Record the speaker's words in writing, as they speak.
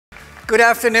Good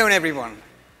afternoon, everyone.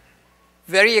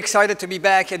 Very excited to be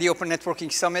back at the Open Networking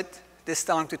Summit, this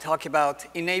time to talk about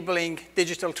enabling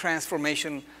digital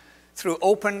transformation through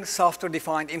open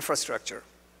software-defined infrastructure.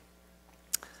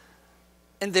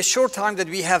 In the short time that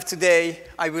we have today,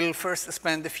 I will first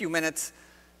spend a few minutes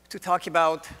to talk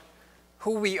about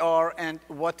who we are and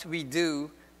what we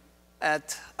do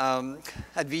at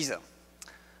Visa.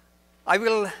 I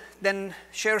will then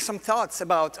share some thoughts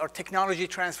about our technology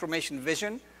transformation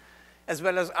vision, as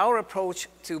well as our approach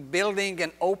to building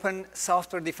an open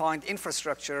software-defined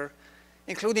infrastructure,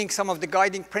 including some of the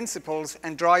guiding principles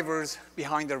and drivers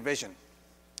behind our vision.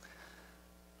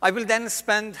 I will then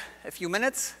spend a few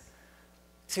minutes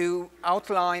to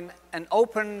outline an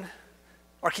open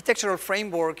architectural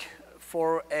framework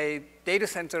for a data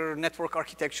center network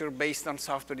architecture based on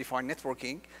software-defined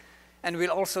networking. And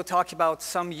we'll also talk about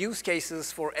some use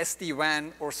cases for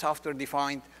SD-WAN or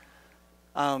software-defined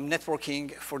networking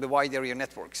for the wide area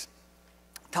networks.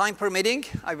 Time permitting,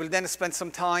 I will then spend some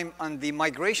time on the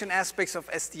migration aspects of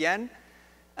SDN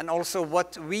and also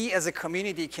what we as a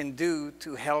community can do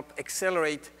to help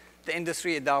accelerate the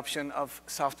industry adoption of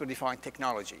software-defined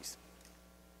technologies.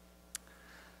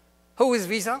 Who is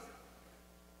Visa?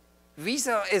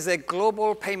 Visa is a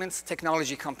global payments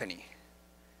technology company.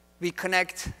 We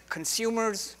connect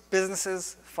consumers,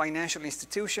 businesses, financial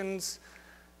institutions,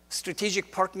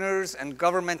 strategic partners, and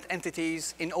government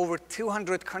entities in over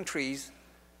 200 countries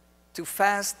to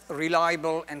fast,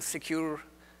 reliable, and secure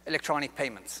electronic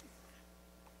payments.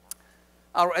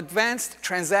 Our advanced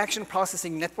transaction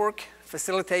processing network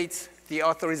facilitates the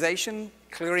authorization,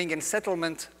 clearing, and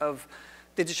settlement of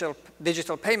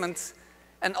digital payments,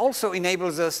 and also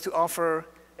enables us to offer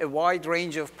a wide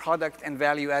range of product and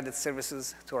value-added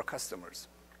services to our customers.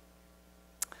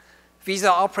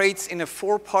 Visa operates in a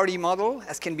four-party model,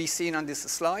 as can be seen on this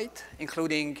slide,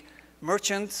 including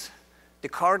merchants, the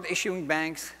card-issuing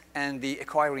banks, and the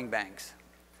acquiring banks.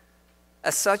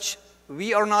 As such,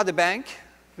 we are not a bank.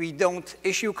 We don't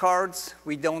issue cards.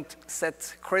 We don't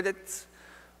set credits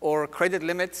or credit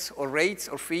limits or rates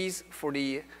or fees for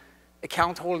the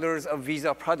account holders of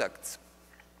Visa products.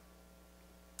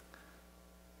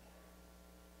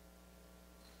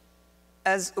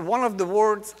 As one of the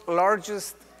world's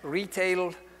largest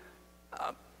retail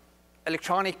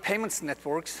electronic payments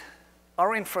networks,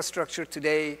 our infrastructure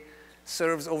today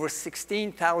serves over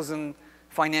 16,000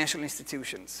 financial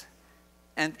institutions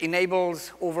and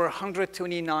enables over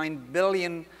 129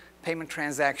 billion payment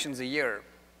transactions a year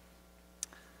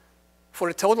for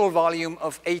a total volume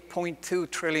of 8.2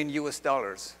 trillion US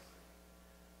dollars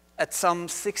at some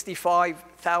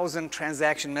 65,000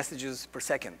 transaction messages per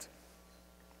second.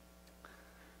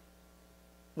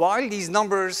 While these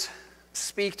numbers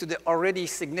speak to the already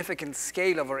significant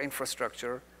scale of our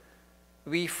infrastructure,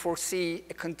 we foresee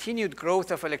a continued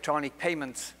growth of electronic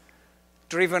payments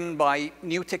driven by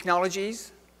new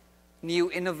technologies,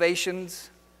 new innovations,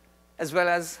 as well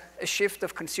as a shift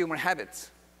of consumer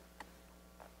habits.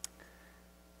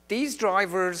 These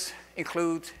drivers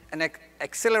include an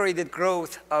accelerated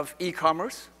growth of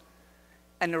e-commerce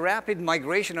and a rapid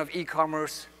migration of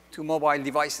e-commerce to mobile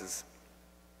devices.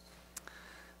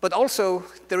 But also,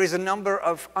 there is a number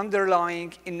of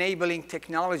underlying enabling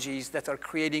technologies that are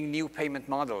creating new payment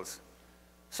models,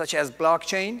 such as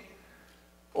blockchain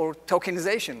or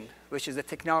tokenization, which is a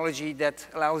technology that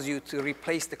allows you to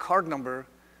replace the card number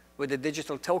with a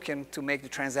digital token to make the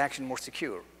transaction more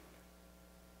secure.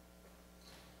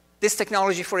 This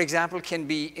technology, for example, can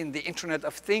be in the Internet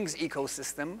of Things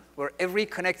ecosystem, where every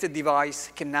connected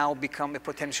device can now become a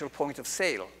potential point of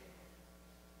sale.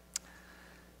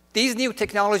 These new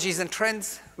technologies and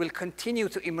trends will continue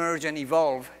to emerge and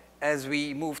evolve as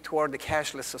we move toward the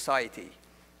cashless society.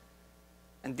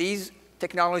 And these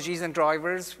technologies and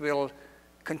drivers will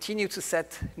continue to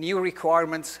set new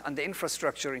requirements on the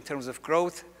infrastructure in terms of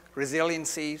growth,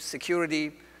 resiliency,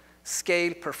 security,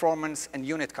 scale, performance, and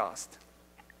unit cost.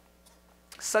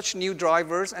 Such new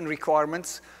drivers and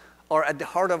requirements are at the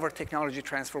heart of our technology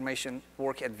transformation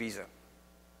work at Visa.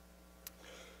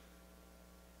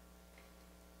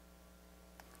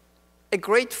 A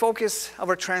great focus of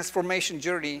our transformation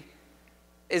journey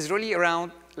is really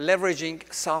around leveraging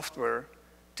software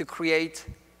to create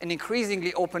an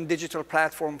increasingly open digital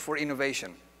platform for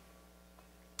innovation,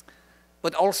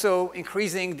 but also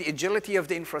increasing the agility of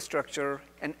the infrastructure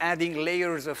and adding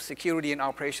layers of security and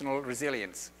operational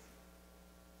resilience.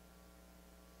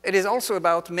 It is also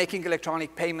about making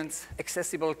electronic payments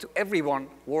accessible to everyone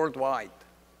worldwide.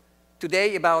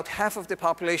 Today, about half of the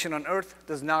population on Earth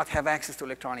does not have access to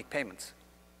electronic payments.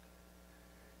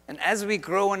 And as we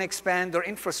grow and expand our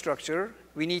infrastructure,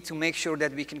 we need to make sure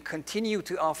that we can continue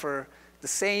to offer the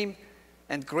same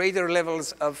and greater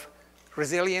levels of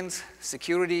resilience,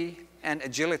 security, and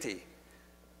agility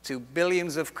to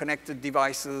billions of connected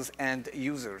devices and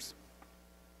users.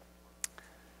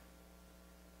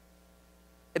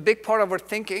 A big part of our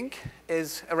thinking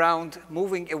is around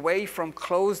moving away from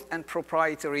closed and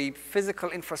proprietary physical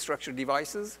infrastructure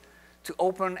devices to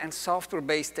open and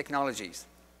software-based technologies,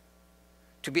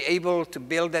 to be able to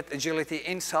build that agility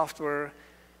in software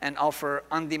and offer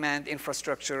on-demand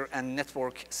infrastructure and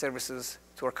network services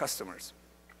to our customers.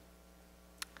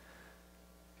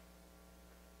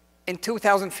 In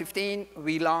 2015,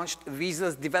 we launched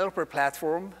Visa's developer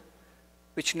platform,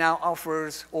 which now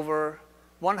offers over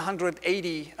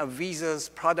 180 of Visa's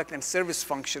product and service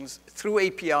functions through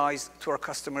APIs to our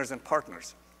customers and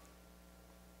partners.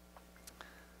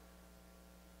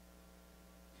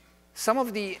 Some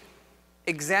of the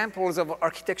examples of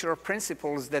architectural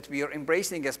principles that we are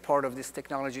embracing as part of this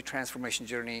technology transformation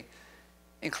journey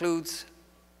includes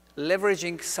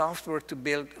leveraging software to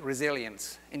build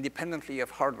resilience independently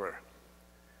of hardware.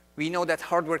 We know that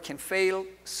hardware can fail,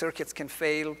 circuits can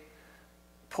fail,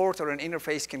 port or an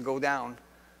interface can go down,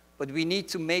 but we need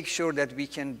to make sure that we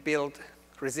can build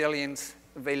resilience,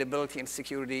 availability, and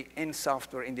security in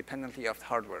software independently of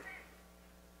hardware,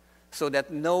 so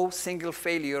that no single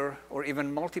failure or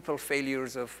even multiple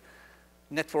failures of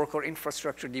network or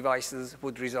infrastructure devices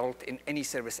would result in any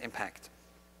service impact.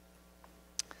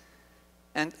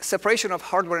 And separation of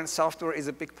hardware and software is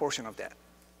a big portion of that.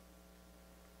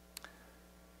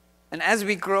 And as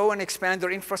we grow and expand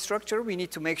our infrastructure, we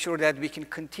need to make sure that we can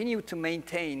continue to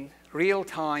maintain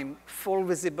real-time, full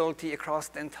visibility across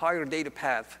the entire data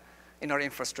path in our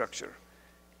infrastructure.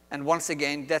 And once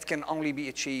again, that can only be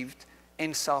achieved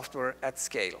in software at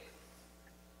scale.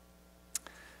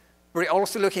 We're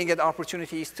also looking at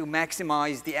opportunities to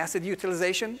maximize the asset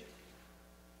utilization,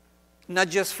 not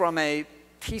just from a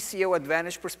TCO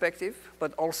advantage perspective,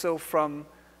 but also from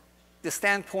the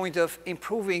standpoint of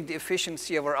improving the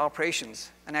efficiency of our operations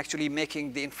and actually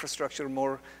making the infrastructure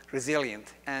more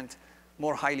resilient and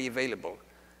more highly available.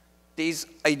 These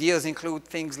ideas include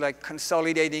things like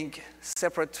consolidating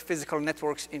separate physical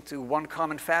networks into one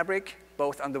common fabric,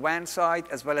 both on the WAN side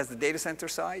as well as the data center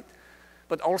side,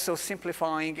 but also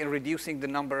simplifying and reducing the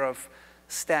number of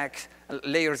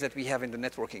layers that we have in the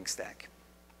networking stack.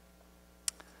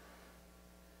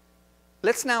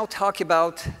 Let's now talk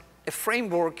about a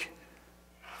framework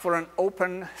for an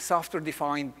open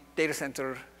software-defined data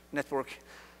center network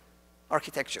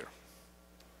architecture.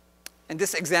 In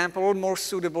this example, more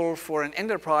suitable for an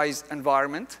enterprise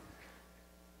environment,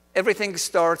 everything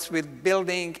starts with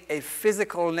building a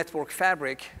physical network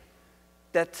fabric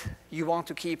that you want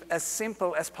to keep as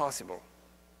simple as possible,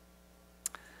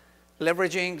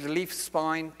 leveraging the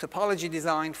leaf-spine topology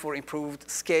design for improved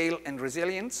scale and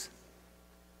resilience,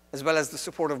 as well as the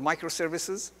support of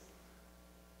microservices,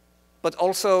 but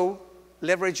also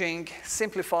leveraging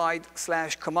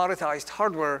simplified/commoditized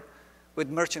hardware with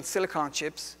merchant silicon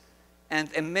chips and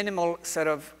a minimal set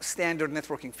of standard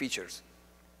networking features.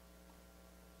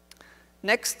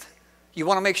 Next, you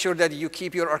want to make sure that you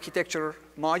keep your architecture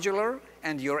modular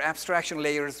and your abstraction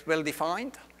layers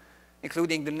well-defined,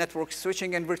 including the network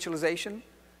switching and virtualization,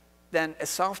 then a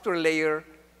software layer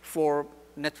for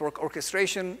network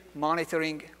orchestration,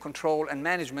 monitoring, control, and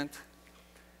management,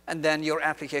 and then your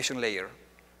application layer,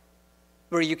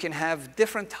 where you can have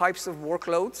different types of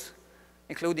workloads,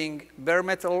 including bare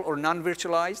metal or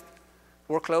non-virtualized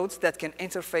workloads that can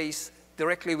interface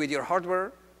directly with your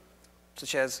hardware,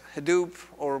 such as Hadoop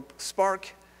or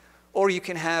Spark, or you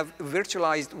can have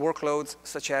virtualized workloads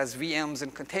such as VMs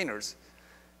and containers,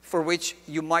 for which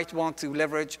you might want to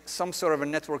leverage some sort of a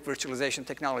network virtualization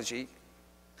technology.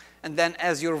 And then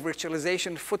as your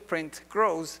virtualization footprint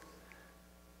grows,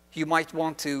 you might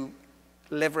want to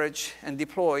leverage and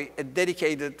deploy a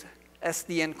dedicated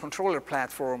SDN controller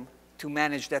platform to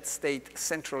manage that state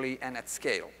centrally and at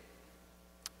scale.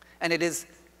 And it is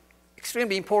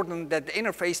extremely important that the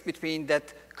interface between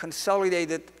that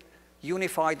consolidated,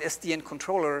 unified SDN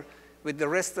controller with the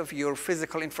rest of your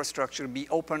physical infrastructure be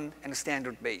open and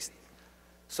standard-based,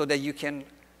 so that you can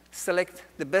select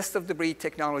the best of the breed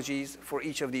technologies for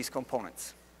each of these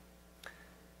components.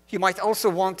 You might also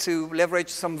want to leverage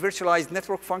some virtualized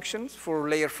network functions for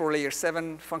layer 4, layer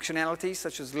 7 functionalities,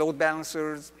 such as load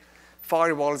balancers,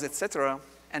 firewalls, et cetera,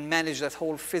 and manage that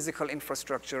whole physical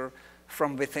infrastructure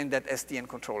from within that SDN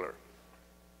controller.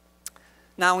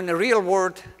 Now, in a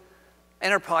real-world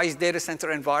enterprise data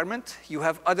center environment, you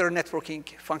have other networking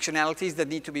functionalities that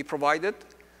need to be provided.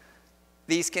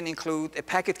 These can include a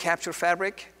packet capture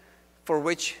fabric for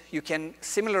which you can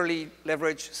similarly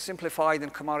leverage simplified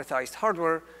and commoditized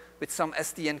hardware with some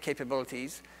SDN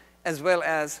capabilities, as well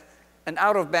as an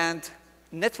out-of-band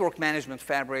network management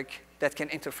fabric that can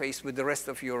interface with the rest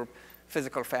of your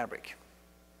physical fabric.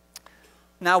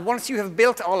 Now, once you have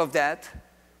built all of that,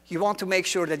 you want to make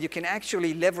sure that you can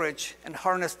actually leverage and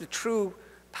harness the true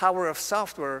power of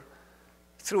software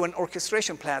through an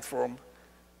orchestration platform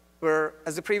where,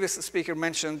 as the previous speaker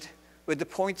mentioned, with the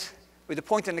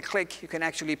point and a click, you can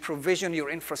actually provision your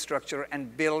infrastructure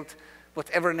and build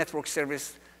whatever network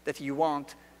service that you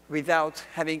want without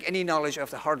having any knowledge of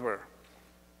the hardware.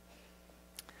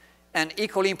 And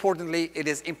equally importantly, it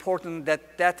is important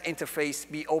that that interface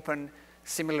be open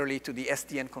similarly to the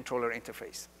SDN controller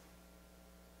interface.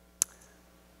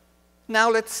 Now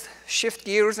let's shift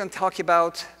gears and talk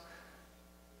about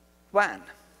WAN.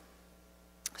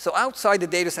 So outside the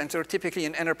data center, typically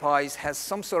an enterprise has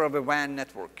some sort of a WAN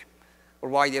network or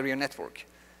wide area network.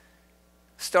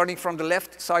 Starting from the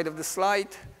left side of the slide,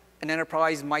 an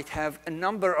enterprise might have a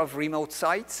number of remote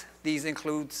sites. These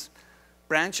include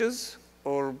branches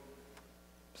or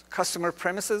customer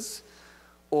premises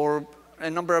or a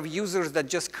number of users that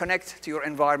just connect to your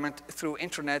environment through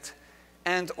internet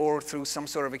and or through some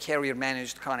sort of a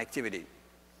carrier-managed connectivity.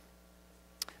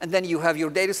 And then you have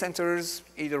your data centers,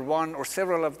 either one or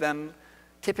several of them,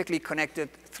 typically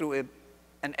connected through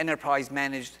an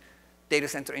enterprise-managed data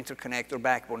center interconnect or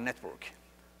backbone network.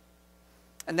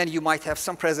 And then you might have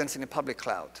some presence in a public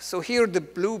cloud. So here the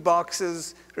blue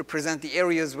boxes represent the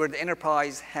areas where the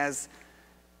enterprise has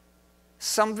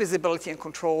some visibility and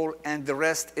control, and the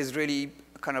rest is really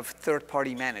kind of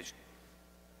third-party managed.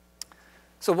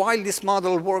 So while this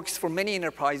model works for many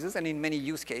enterprises and in many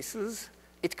use cases,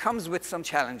 it comes with some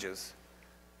challenges.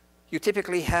 You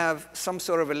typically have some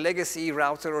sort of a legacy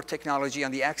router or technology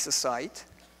on the access side,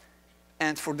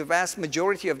 and for the vast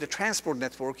majority of the transport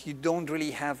network, you don't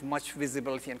really have much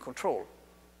visibility and control.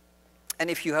 And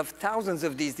if you have thousands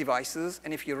of these devices,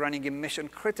 and if you're running a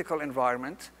mission-critical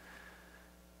environment,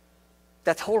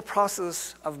 that whole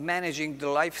process of managing the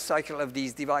life cycle of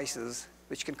these devices,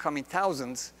 which can come in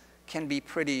thousands, can be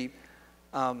pretty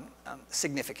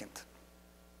significant.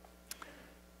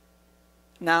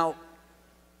 Now,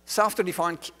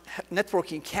 software-defined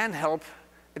networking can help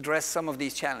address some of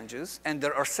these challenges, and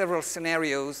there are several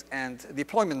scenarios and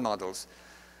deployment models.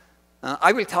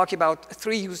 I will talk about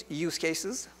three use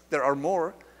cases. There are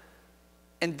more.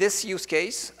 In this use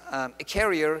case, a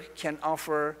carrier can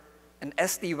offer an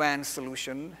SD-WAN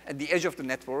solution at the edge of the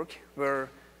network where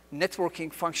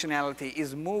networking functionality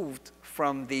is moved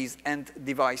from these end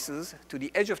devices to the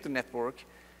edge of the network,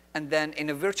 and then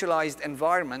in a virtualized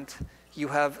environment, you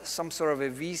have some sort of a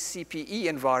vCPE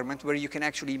environment where you can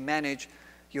actually manage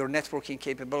your networking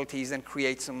capabilities and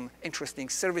create some interesting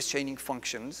service chaining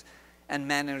functions and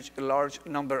manage a large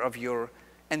number of your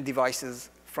end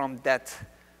devices from that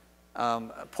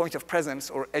point of presence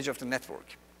or edge of the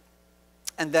network.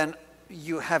 And then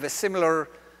you have a similar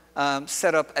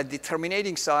setup at the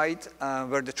terminating side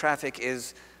where the traffic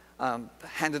is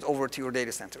handed over to your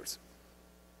data centers.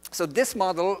 So this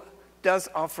model does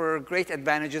offer great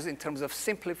advantages in terms of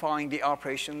simplifying the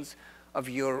operations of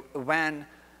your WAN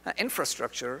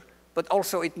infrastructure, but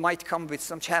also it might come with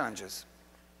some challenges.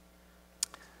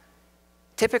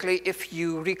 Typically, if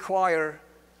you require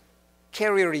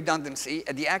carrier redundancy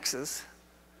at the access,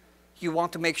 you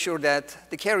want to make sure that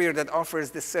the carrier that offers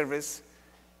this service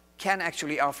can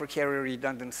actually offer carrier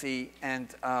redundancy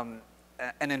and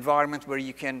an environment where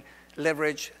you can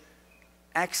leverage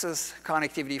access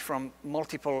connectivity from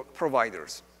multiple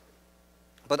providers,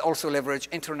 but also leverage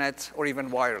internet or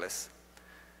even wireless.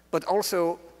 But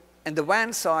also, in the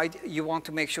WAN side, you want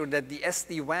to make sure that the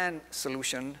SD-WAN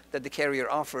solution that the carrier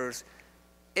offers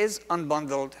is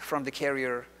unbundled from the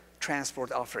carrier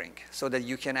transport offering so that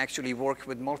you can actually work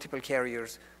with multiple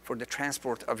carriers for the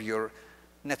transport of your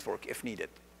network if needed.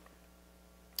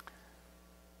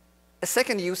 A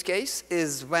second use case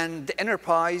is when the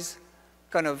enterprise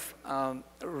kind of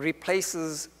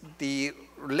replaces the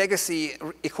legacy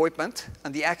equipment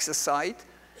on the access side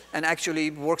and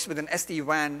actually works with an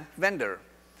SD-WAN vendor.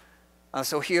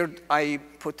 So here I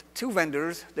put two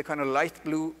vendors, the kind of light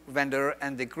blue vendor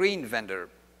and the green vendor.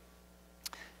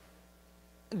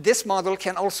 This model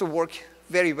can also work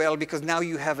very well because now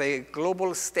you have a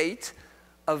global state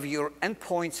of your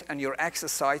endpoints and your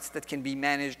access sites that can be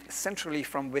managed centrally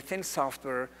from within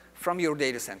software from your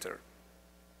data center.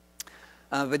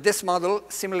 With this model,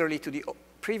 similarly to the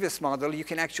previous model, you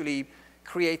can actually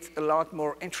create a lot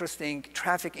more interesting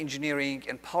traffic engineering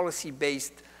and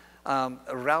policy-based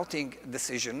routing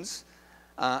decisions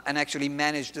and actually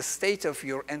manage the state of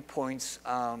your endpoints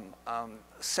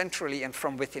centrally and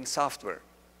from within software.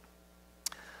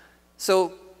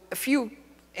 So a few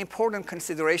important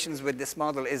considerations with this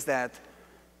model is that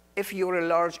if you're a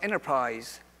large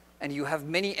enterprise and you have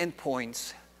many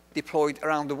endpoints deployed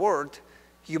around the world,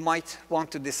 you might want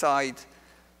to decide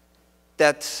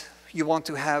that you want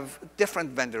to have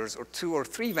different vendors or 2 or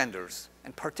 3 vendors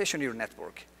and partition your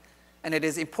network. And it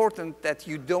is important that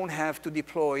you don't have to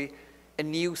deploy a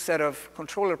new set of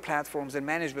controller platforms and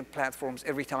management platforms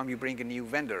every time you bring a new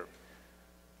vendor.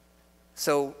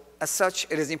 So as such,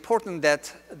 it is important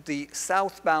that the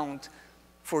southbound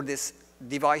for these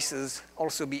devices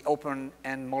also be open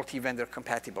and multi-vendor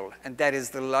compatible. And that is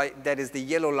the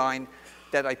yellow line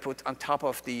that I put on top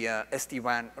of the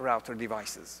SD-WAN router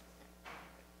devices.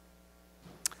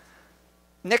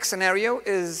 Next scenario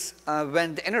is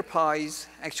when the enterprise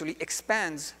actually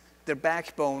expands their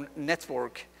backbone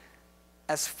network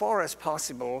as far as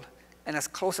possible and as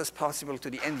close as possible to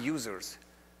the end users.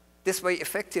 This way,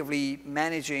 effectively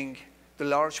managing the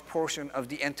large portion of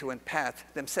the end-to-end path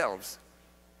themselves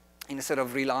instead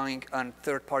of relying on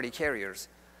third-party carriers.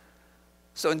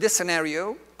 So in this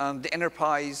scenario, the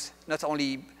enterprise not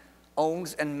only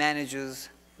owns and manages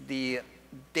the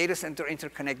data center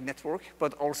interconnect network,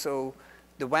 but also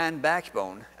the WAN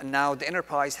backbone. And now the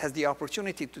enterprise has the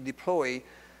opportunity to deploy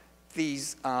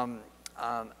these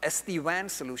SD-WAN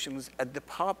solutions at the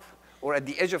top or at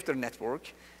the edge of their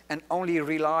network and only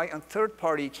rely on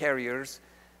third-party carriers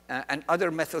and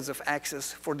other methods of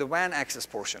access for the WAN access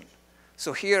portion.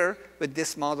 So here, with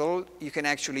this model, you can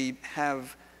actually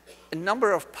have a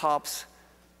number of POPs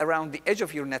around the edge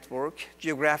of your network,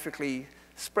 geographically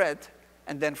spread,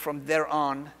 and then from there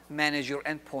on, manage your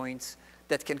endpoints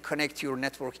that can connect to your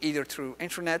network either through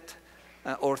internet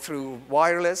or through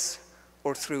wireless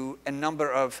or through a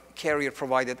number of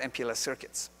carrier-provided MPLS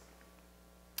circuits.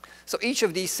 So each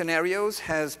of these scenarios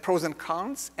has pros and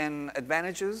cons and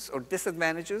advantages or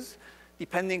disadvantages,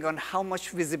 depending on how much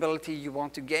visibility you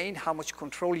want to gain, how much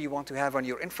control you want to have on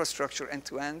your infrastructure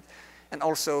end-to-end, and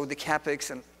also the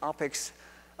CapEx and OpEx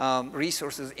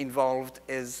resources involved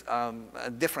is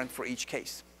different for each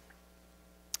case.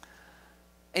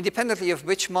 Independently of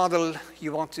which model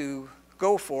you want to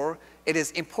go for, it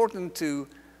is important to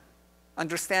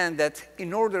understand that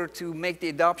in order to make the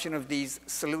adoption of these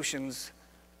solutions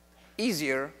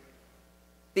easier,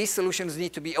 these solutions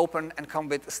need to be open and come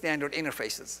with standard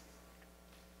interfaces.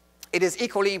 It is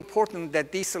equally important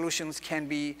that these solutions can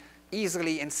be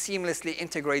easily and seamlessly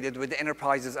integrated with the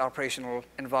enterprise's operational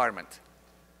environment.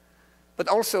 But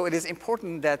also, it is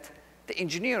important that the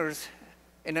engineers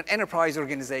in an enterprise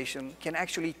organization can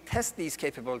actually test these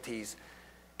capabilities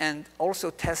and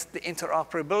also test the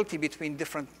interoperability between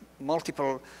different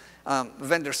multiple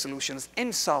vendor solutions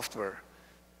in software.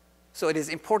 So it is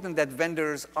important that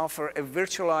vendors offer a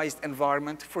virtualized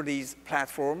environment for these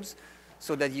platforms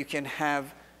so that you can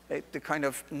have the kind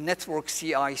of network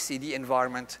CI/CD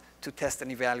environment to test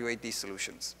and evaluate these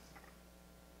solutions.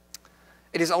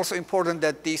 It is also important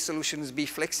that these solutions be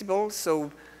flexible,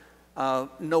 so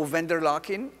no vendor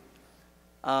lock-in.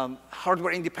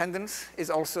 Hardware independence is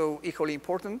also equally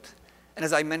important. And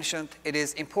as I mentioned, it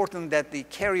is important that the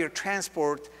carrier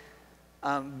transport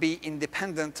be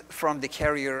independent from the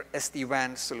carrier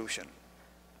SD-WAN solution.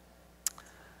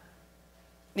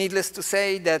 Needless to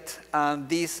say that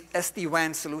these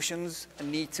SD-WAN solutions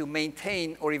need to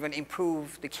maintain or even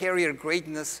improve the carrier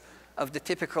greatness of the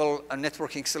typical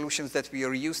networking solutions that we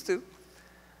are used to,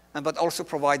 but also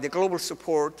provide the global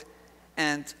support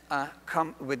and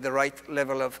come with the right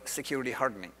level of security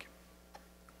hardening.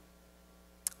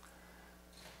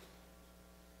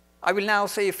 I will now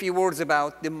say a few words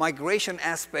about the migration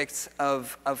aspects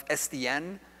of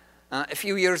SDN. A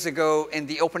few years ago, in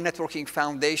the Open Networking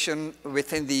Foundation,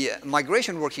 within the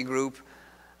migration working group,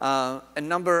 a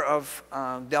number of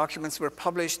documents were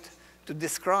published to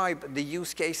describe the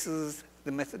use cases,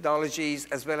 the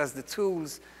methodologies, as well as the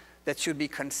tools that should be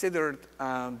considered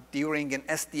during an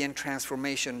SDN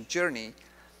transformation journey.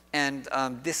 And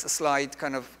this slide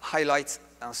kind of highlights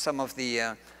some of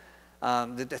the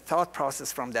thought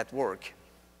process from that work.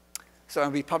 So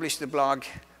we published the blog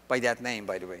by that name,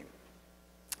 by the way.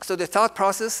 So the thought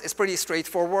process is pretty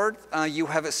straightforward. You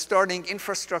have a starting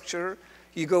infrastructure.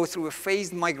 You go through a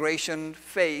phased migration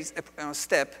phase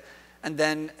step, and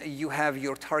then you have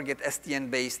your target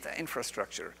SDN-based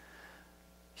infrastructure.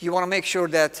 You want to make sure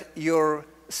that your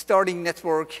starting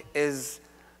network is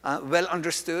well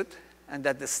understood, and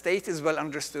that the state is well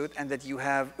understood, and that you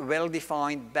have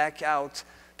well-defined back-out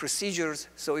procedures,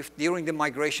 so if during the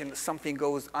migration something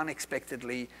goes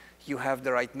unexpectedly, you have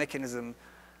the right mechanism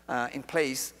in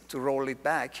place to roll it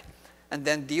back. And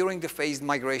then during the phased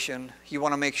migration, you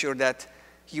want to make sure that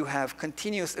you have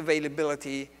continuous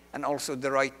availability and also the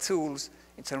right tools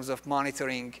in terms of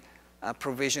monitoring,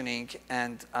 provisioning,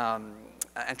 and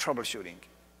troubleshooting.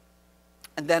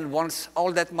 And then once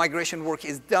all that migration work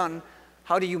is done,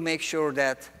 how do you make sure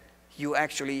that you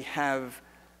actually have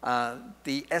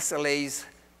the SLAs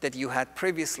that you had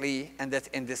previously, and that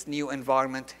in this new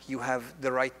environment, you have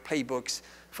the right playbooks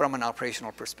from an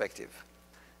operational perspective?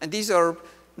 And these are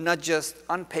not just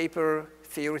on paper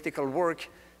theoretical work.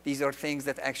 These are things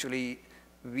that actually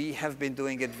we have been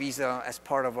doing at Visa as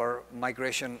part of our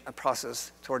migration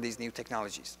process toward these new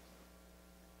technologies.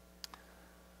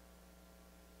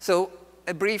 So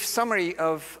a brief summary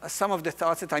of some of the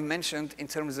thoughts that I mentioned in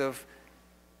terms of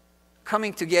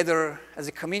coming together as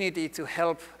a community to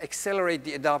help accelerate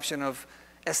the adoption of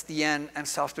SDN and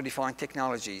software-defined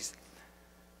technologies.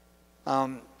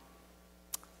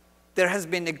 There has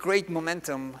been a great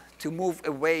momentum to move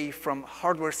away from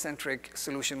hardware-centric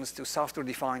solutions to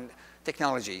software-defined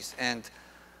technologies. And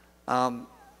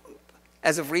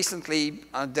as of recently,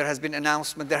 there have been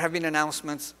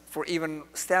announcements for even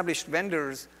established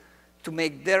vendors to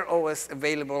make their OS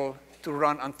available to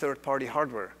run on third-party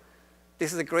hardware.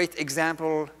 This is a great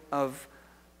example of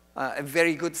a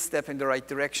very good step in the right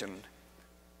direction.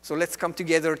 So let's come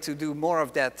together to do more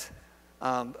of that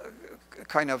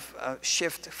kind of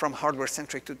shift from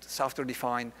hardware-centric to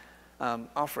software-defined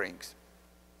offerings.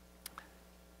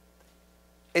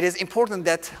 It is important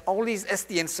that all these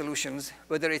SDN solutions,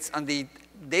 whether it's on the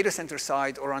data center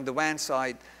side or on the WAN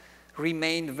side,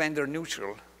 remain vendor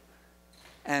neutral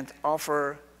and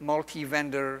offer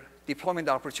multi-vendor deployment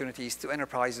opportunities to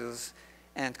enterprises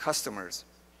and customers.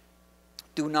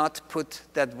 Do not put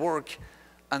that work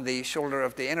on the shoulder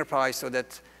of the enterprise so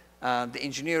that the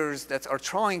engineers that are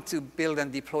trying to build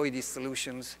and deploy these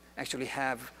solutions actually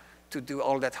have to do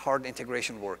all that hard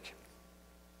integration work.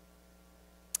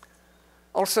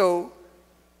 Also,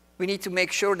 we need to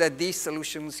make sure that these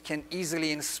solutions can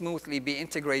easily and smoothly be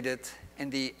integrated in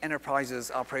the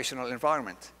enterprise's operational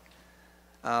environment.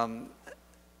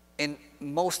 In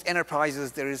most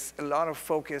enterprises, there is a lot of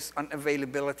focus on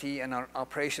availability and on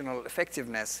operational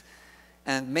effectiveness.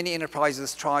 And many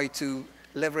enterprises try to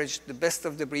leverage the best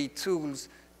of the breed tools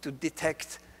to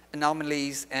detect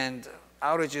anomalies and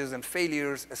outages and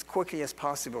failures as quickly as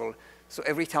possible. So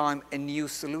every time a new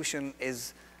solution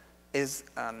is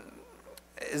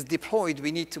deployed,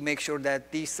 we need to make sure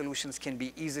that these solutions can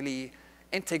be easily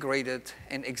integrated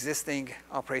in existing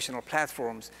operational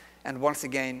platforms. And once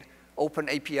again, open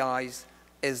APIs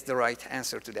is the right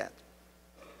answer to that.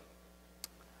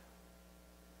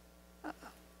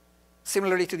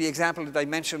 Similarly to the example that I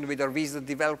mentioned with our Visa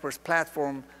Developers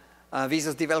Platform,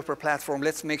 Visa's developer platform,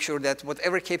 let's make sure that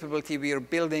whatever capability we are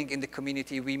building in the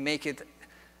community, we make it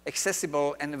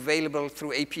accessible and available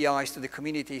through APIs to the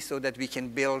community so that we can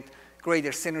build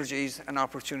greater synergies and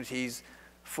opportunities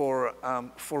for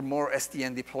more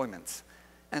SDN deployments.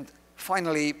 And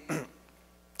finally,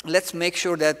 let's make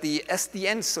sure that the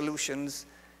SDN solutions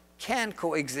can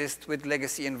coexist with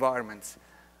legacy environments.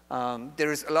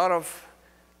 There is a lot of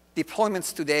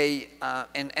deployments today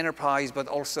in enterprise, but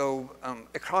also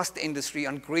across the industry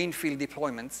on greenfield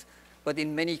deployments. But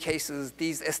in many cases,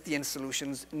 these SDN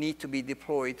solutions need to be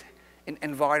deployed in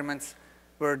environments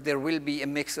where there will be a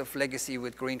mix of legacy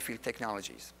with greenfield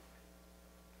technologies.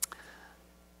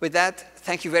 With that,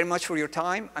 thank you very much for your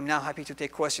time. I'm now happy to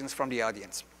take questions from the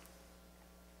audience.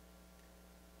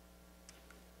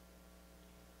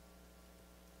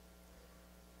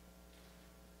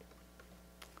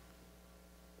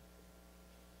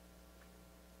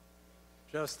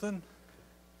 Justin?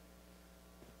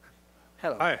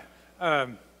 Hello. Hi.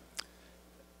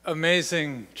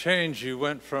 Amazing change. You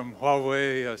went from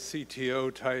Huawei, a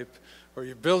CTO type, where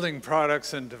you're building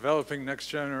products and developing next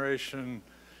generation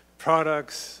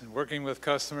products, working with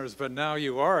customers, but now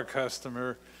you are a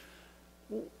customer.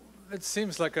 It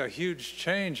seems like a huge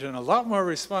change and a lot more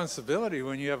responsibility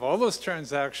when you have all those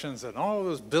transactions and all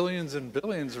those billions and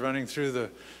billions running through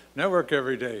the network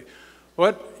every day.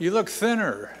 You look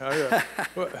thinner.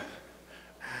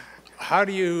 How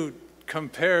do you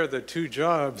compare the two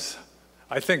jobs?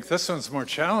 I think this one's more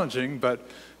challenging, but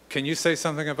can you say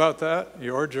something about that,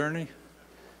 your journey?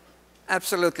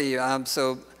 Absolutely.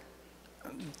 So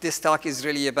this talk is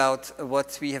really about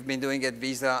what we have been doing at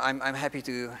Visa. I'm happy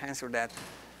to answer that.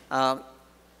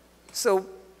 So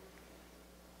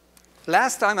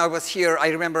last time I was here, I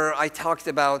remember I talked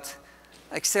about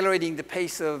accelerating the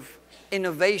pace of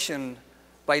innovation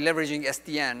by leveraging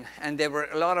SDN, and there were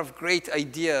a lot of great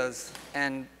ideas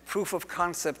and proof of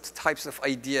concept types of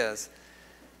ideas.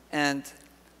 And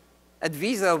at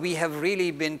Visa, we have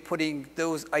really been putting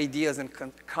those ideas and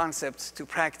concepts to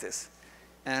practice.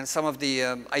 And some of the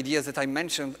ideas that I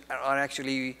mentioned are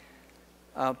actually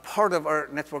part of our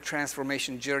network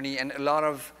transformation journey, and a lot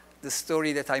of the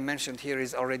story that I mentioned here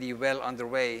is already well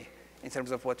underway in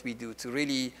terms of what we do to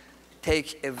really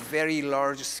take a very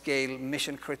large-scale,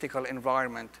 mission-critical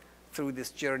environment through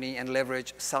this journey and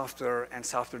leverage software and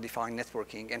software-defined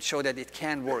networking and show that it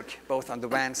can work both on the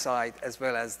WAN side as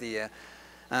well as the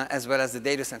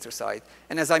data center side.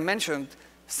 And as I mentioned,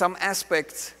 some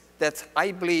aspects that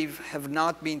I believe have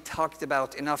not been talked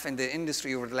about enough in the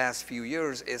industry over the last few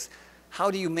years is how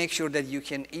do you make sure that you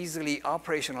can easily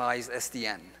operationalize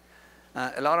SDN?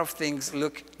 A lot of things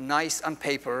look nice on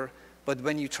paper, but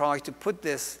when you try to put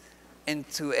this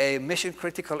into a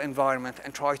mission-critical environment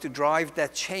and try to drive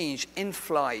that change in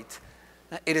flight,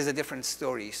 it is a different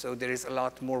story. So there is a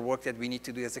lot more work that we need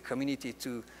to do as a community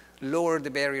to lower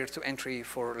the barrier to entry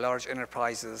for large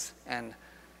enterprises and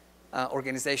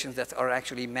organizations that are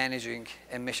actually managing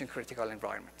a mission-critical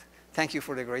environment. Thank you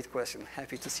for the great question.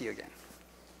 Happy to see you again.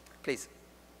 Please.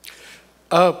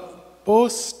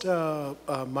 Post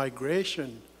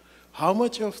migration, how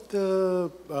much of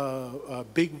the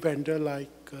big vendor like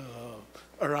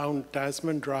around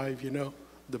Tasman Drive, you know,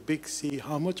 the big C,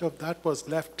 how much of that was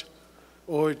left,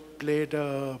 or it played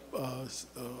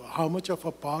how much of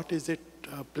a part is it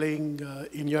playing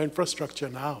in your infrastructure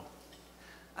now?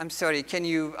 I'm sorry, can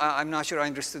you, I'm not sure I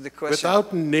understood the question.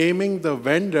 Without naming the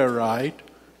vendor, right,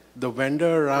 the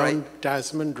vendor around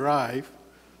Tasman Drive,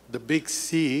 the big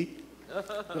C,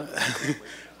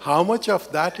 how much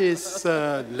of that is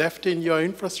left in your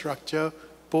infrastructure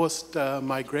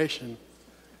post-migration?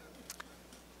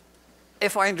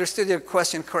 If I understood your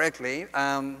question correctly,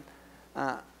 I'm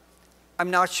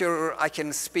not sure I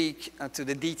can speak to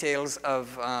the details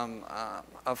of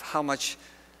how much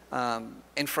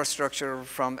infrastructure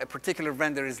from a particular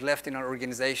vendor is left in our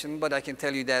organization, but I can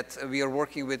tell you that we are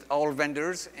working with all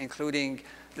vendors, including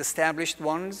the established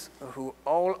ones, who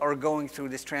all are going through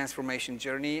this transformation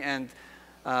journey, and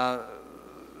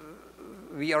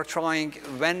we are trying,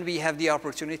 when we have the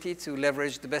opportunity, to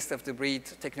leverage the best of the breed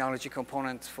technology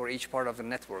components for each part of the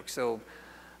network. So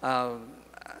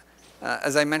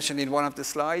as I mentioned in one of the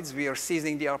slides, we are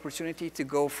seizing the opportunity to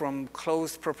go from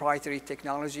closed proprietary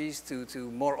technologies to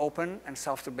more open and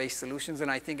software-based solutions. And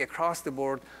I think across the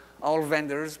board, all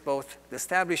vendors, both the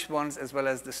established ones as well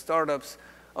as the startups,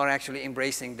 are actually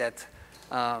embracing that,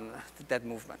 that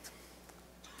movement.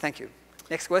 Thank you.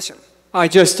 Next question. Hi,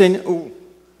 Justin.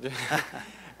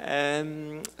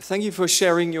 Thank you for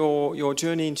sharing your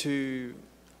journey into,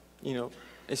 you know,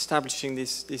 establishing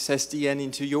this SDN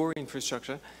into your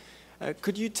infrastructure.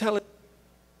 Could you tell us?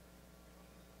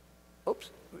 Oops.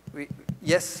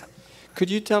 Yes. Could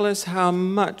you tell us how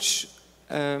much?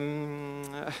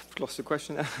 I've lost the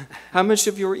question. How much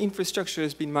of your infrastructure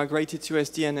has been migrated to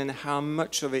SDN, and how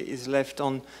much of it is left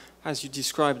on, as you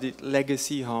described it,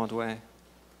 legacy hardware?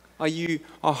 Are you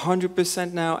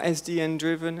 100% now SDN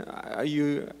driven? Are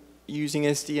you using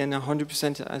SDN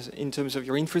 100% as in terms of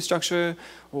your infrastructure,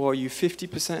 or are you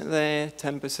 50% there,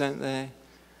 10% there?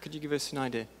 Could you give us an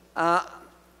idea?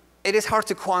 It is hard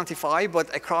to quantify,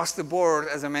 but across the board,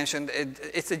 as I mentioned,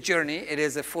 it's a journey. It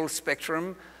is a full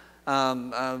spectrum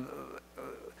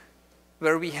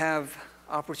where we have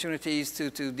opportunities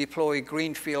to deploy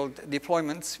greenfield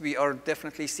deployments. We are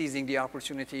definitely seizing the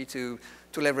opportunity to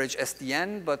leverage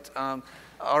SDN, but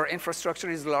our infrastructure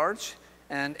is large,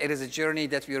 and it is a journey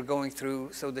that we are going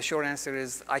through. So the short answer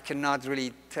is I cannot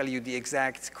really tell you the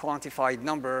exact quantified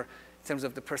number in terms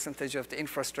of the percentage of the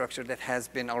infrastructure that has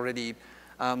been already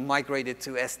migrated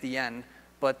to SDN,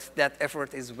 but that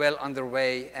effort is well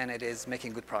underway, and it is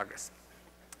making good progress.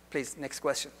 Please, next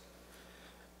question.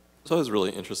 So I was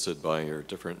really interested by your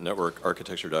different network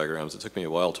architecture diagrams. It took me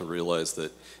a while to realize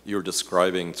that you were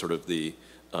describing sort of the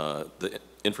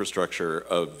infrastructure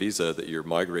of Visa that you're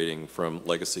migrating from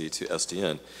legacy to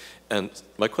SDN. And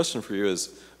my question for you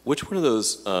is, which one of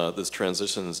those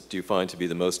transitions do you find to be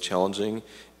the most challenging,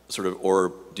 sort of,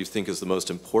 or do you think is the most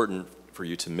important for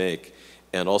you to make?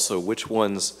 And also, which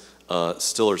ones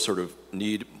still are sort of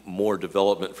need more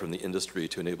development from the industry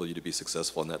to enable you to be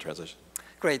successful in that transition?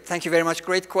 Great, thank you very much.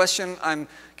 Great question. I'm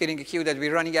getting a cue that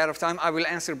we're running out of time. I will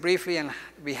answer briefly and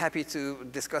be happy to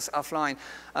discuss offline.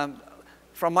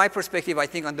 From my perspective, I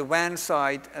think on the WAN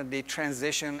side, the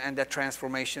transition and that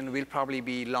transformation will probably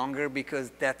be longer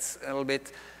because that's a little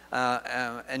bit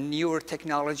a newer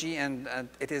technology, and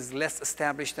it is less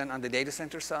established than on the data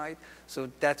center side. So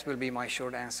that will be my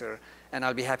short answer, and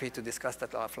I'll be happy to discuss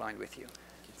that offline with you.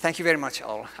 Thank you very much,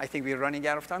 all. I think we're running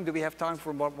out of time. Do we have time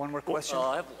for one more question?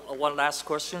 I have one last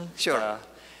question. Sure.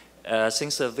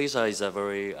 Since Visa is a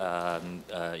very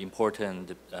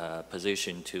important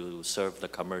position to serve the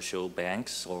commercial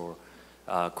banks or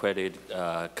credit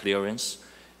clearance,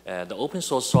 the open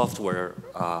source software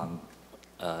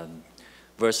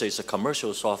versus a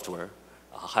commercial software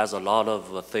has a lot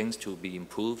of things to be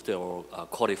improved or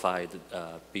codified,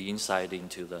 be inside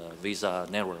into the Visa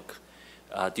network.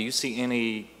 Do you see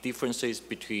any differences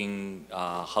between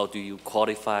how do you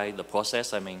codify the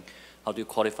process? I mean, how do you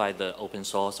codify the open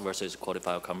source versus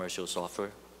codify commercial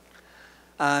software?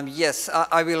 Yes,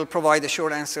 I will provide a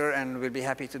short answer and we'll be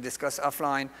happy to discuss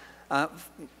offline.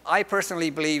 I personally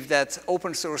believe that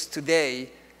open source today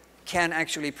can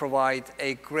actually provide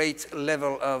a great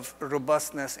level of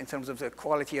robustness in terms of the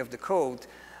quality of the code,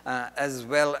 as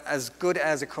well as good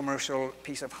as a commercial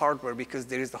piece of hardware, because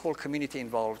there is the whole community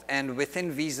involved. And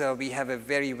within Visa, we have a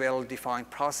very well-defined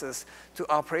process to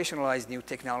operationalize new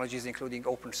technologies, including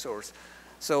open source.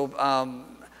 So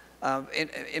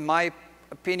in my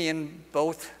opinion,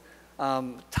 both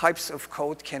types of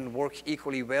code can work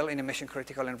equally well in a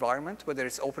mission-critical environment, whether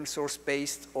it's open source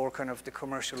based or kind of the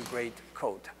commercial grade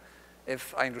code,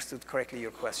 if I understood correctly your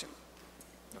question.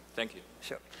 Thank you.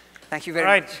 Sure. Thank you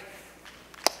very much.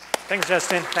 Thanks,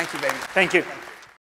 Justin. Thank you very much. Thank you.